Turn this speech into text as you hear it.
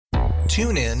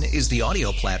TuneIn is the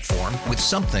audio platform with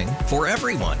something for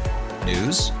everyone.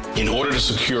 News. In order to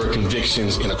secure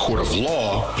convictions in a court of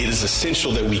law, it is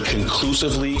essential that we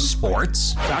conclusively.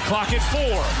 Sports. Shot clock at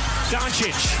 4.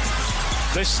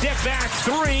 Doncic. The step back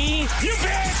 3. You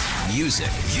bet. Music.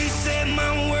 You set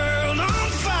my world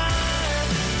on fire.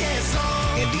 Yes,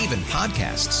 and even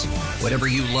podcasts. Whatever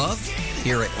you love,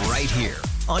 hear it right here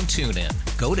on TuneIn.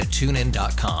 Go to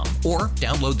TuneIn.com or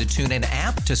download the TuneIn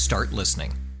app to start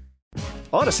listening.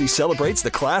 Odyssey celebrates the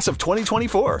class of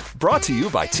 2024, brought to you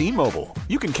by T-Mobile.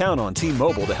 You can count on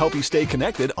T-Mobile to help you stay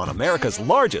connected on America's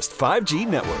largest 5G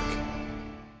network.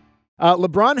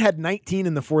 LeBron had 19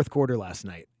 in the fourth quarter last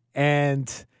night,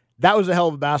 and that was a hell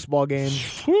of a basketball game.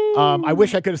 I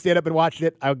wish I could have stayed up and watched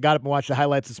it. I got up and watched the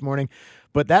highlights this morning.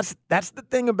 But that's the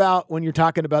thing about when you're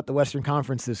talking about the Western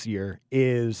Conference this year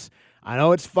is I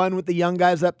know it's fun with the young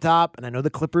guys up top, and I know the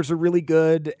Clippers are really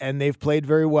good, and they've played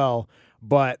very well,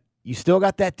 but you still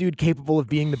got that dude capable of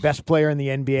being the best player in the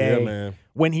NBA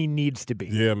when he needs to be.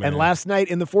 Yeah, man. And last night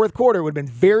in the fourth quarter, it would have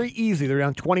been very easy. They're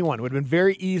down 21. It would have been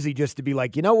very easy just to be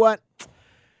like, you know what?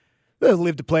 We'll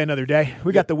live to play another day.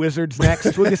 We got the Wizards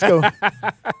next. We'll just go.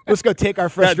 Let's go take our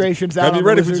frustrations out. Be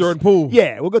ready for Jordan Poole.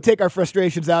 Yeah, we'll go take our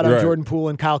frustrations out on Jordan Poole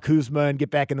and Kyle Kuzma and get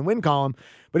back in the win column.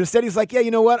 But instead, he's like, yeah, you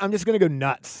know what? I'm just going to go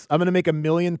nuts. I'm going to make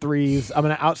 1,000,000 threes. I'm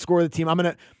going to outscore the team.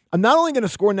 I'm not only going to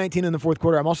score 19 in the fourth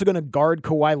quarter, I'm also going to guard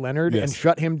Kawhi Leonard and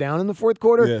shut him down in the fourth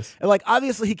quarter. Yes. And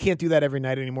obviously he can't do that every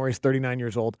night anymore. He's 39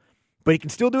 years old. But he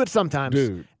can still do it sometimes.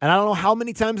 Dude. And I don't know how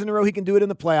many times in a row he can do it in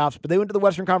the playoffs, but they went to the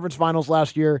Western Conference Finals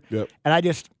last year. Yep. And I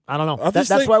don't know. That's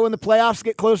why when the playoffs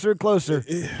get closer and closer,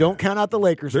 don't count out the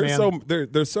Lakers, man.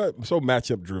 They're so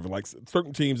matchup driven. Like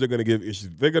certain teams are going to give issues.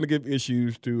 They're going to give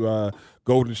issues to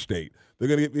Golden State. They're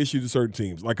going to give issues to certain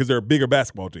teams, because they're a bigger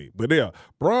basketball team. But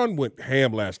Bron went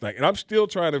ham last night, and I'm still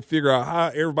trying to figure out how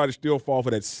everybody still fall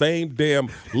for that same damn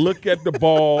look at the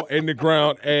ball and the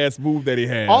ground ass move that he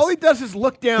has. All he does is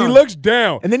look down. He looks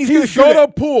down, and then he's going to shoot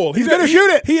it. Pull. He's going to shoot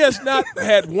it. He has not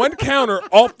had one counter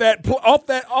off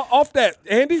that.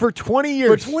 Andy, for 20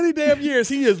 years. For 20 damn years,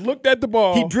 he has looked at the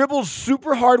ball. He dribbles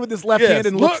super hard with his left hand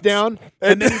and looks down,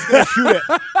 and then he's going to shoot it.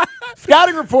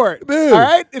 Scouting report, dude. All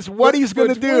right, it's what he's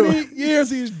going to do. 20 years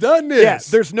he's done this. Yeah,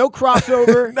 there's no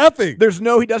crossover. Nothing.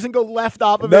 He doesn't go left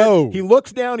off of it. He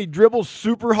looks down, he dribbles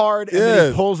super hard, and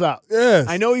then he pulls up. Yes.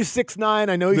 I know he's 6'9".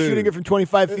 I know he's shooting it from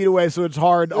 25 feet away, so it's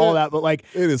hard, all that. But it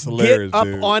is hilarious.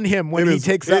 Get up on him when he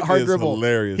takes that hard dribble.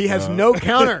 Hilarious, he has no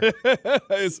counter.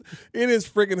 It is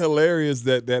freaking hilarious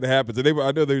that happens. And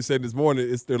I know they were saying this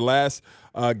morning it's their last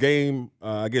game,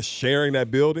 I guess, sharing that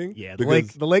building. Yeah,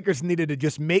 the Lakers needed to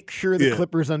just make sure the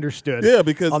Clippers understood. Yeah,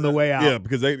 because on the way out. Yeah,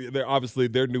 because they're obviously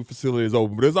their new facility is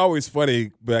open. But it was always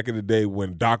funny back in the day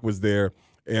when Doc was there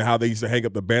and how they used to hang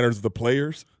up the banners of the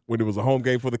players when it was a home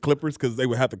game for the Clippers, because they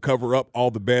would have to cover up all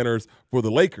the banners for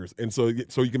the Lakers, and so you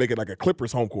can make it like a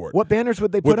Clippers home court. What banners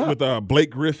would they put up? With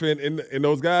Blake Griffin and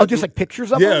those guys. Oh, just like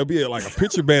pictures of them? Yeah, it'd be like a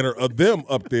picture banner of them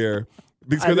up there.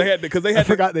 Because I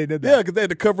forgot they did that. Yeah, because they had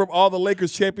to cover up all the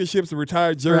Lakers championships and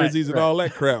retired jerseys and all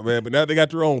that crap, man. But now they got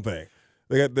their own thing.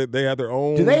 They have their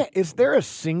own. Is there a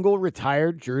single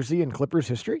retired jersey in Clippers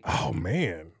history? Oh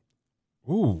man,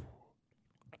 ooh,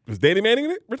 was Danny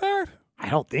Manning retired? I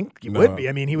don't think he would be.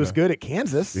 I mean, he was good at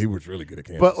Kansas. He was really good at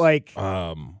Kansas.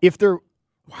 But if there,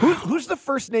 who's the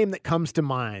first name that comes to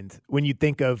mind when you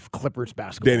think of Clippers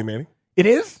basketball? Danny Manning. It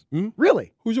is? Mm-hmm.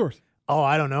 Really? Who's yours? Oh,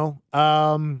 I don't know.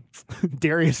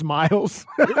 Darius Miles.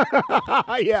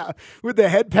 Yeah, with the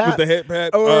head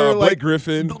pat. Or Blake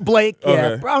Griffin. Blake, yeah.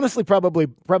 Okay. Honestly,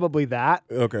 probably that.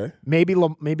 Okay. Maybe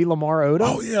Lamar Odom.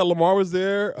 Oh, yeah, Lamar was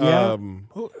there. Yeah.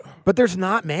 But there's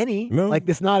not many. No.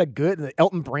 It's not a good.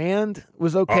 Elton Brand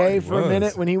was okay for a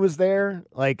minute when he was there.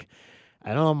 I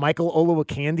don't know. Michael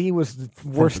Olowokandi was the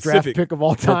worst draft pick of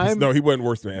all time. No, he wasn't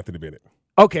worse than Anthony Bennett.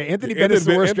 Okay, Anthony Bennett's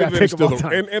the worst draft pick of all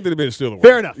time. Anthony Bennett's still the worst.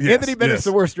 Fair enough. Yes, Anthony Bennett's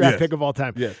the worst draft pick of all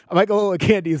time. Yes. Michael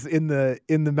Olowokandi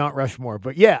in the Mount Rushmore.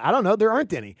 But yeah, I don't know. There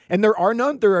aren't any. And there are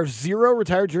none. There are 0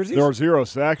 retired jerseys. There are 0.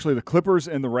 So actually, the Clippers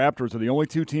and the Raptors are the only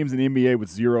 2 teams in the NBA with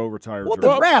 0 retired jerseys. The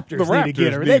Raptors need to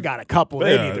get her. They got a couple.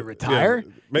 They need to retire.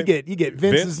 Yeah. You get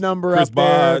Vince's number Chris up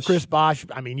there. Bosh. Chris Bosh.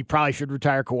 I mean, you probably should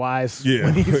retire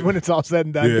Kawhi's when it's all said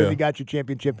and done because he got your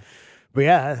championship. But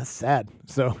yeah, that's sad.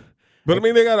 So. But I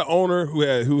mean, they got an owner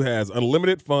who has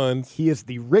unlimited funds. He is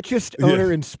the richest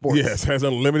owner in sports. Yes, has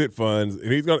unlimited funds,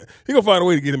 and he's gonna find a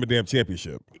way to get him a damn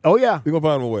championship. Oh yeah, he's gonna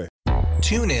find him a way.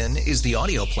 TuneIn is the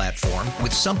audio platform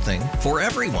with something for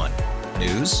everyone.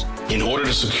 News. In order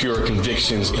to secure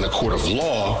convictions in a court of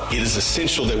law, it is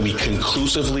essential that we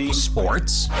conclusively.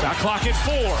 Sports. Shot clock at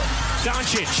 4.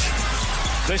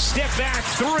 Doncic. The step back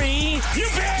 3. You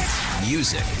bet.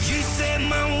 music, You set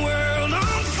my world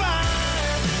on fire.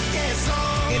 Yes,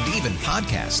 and even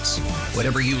podcasts.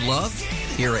 Whatever you love,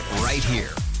 hear it right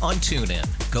here on TuneIn.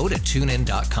 Go to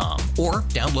TuneIn.com or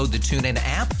download the TuneIn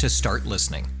app to start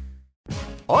listening.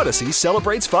 Odyssey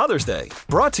celebrates Father's Day,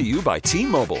 brought to you by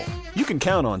T-Mobile. You can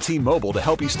count on T-Mobile to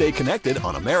help you stay connected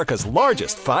on America's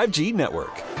largest 5G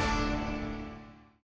network.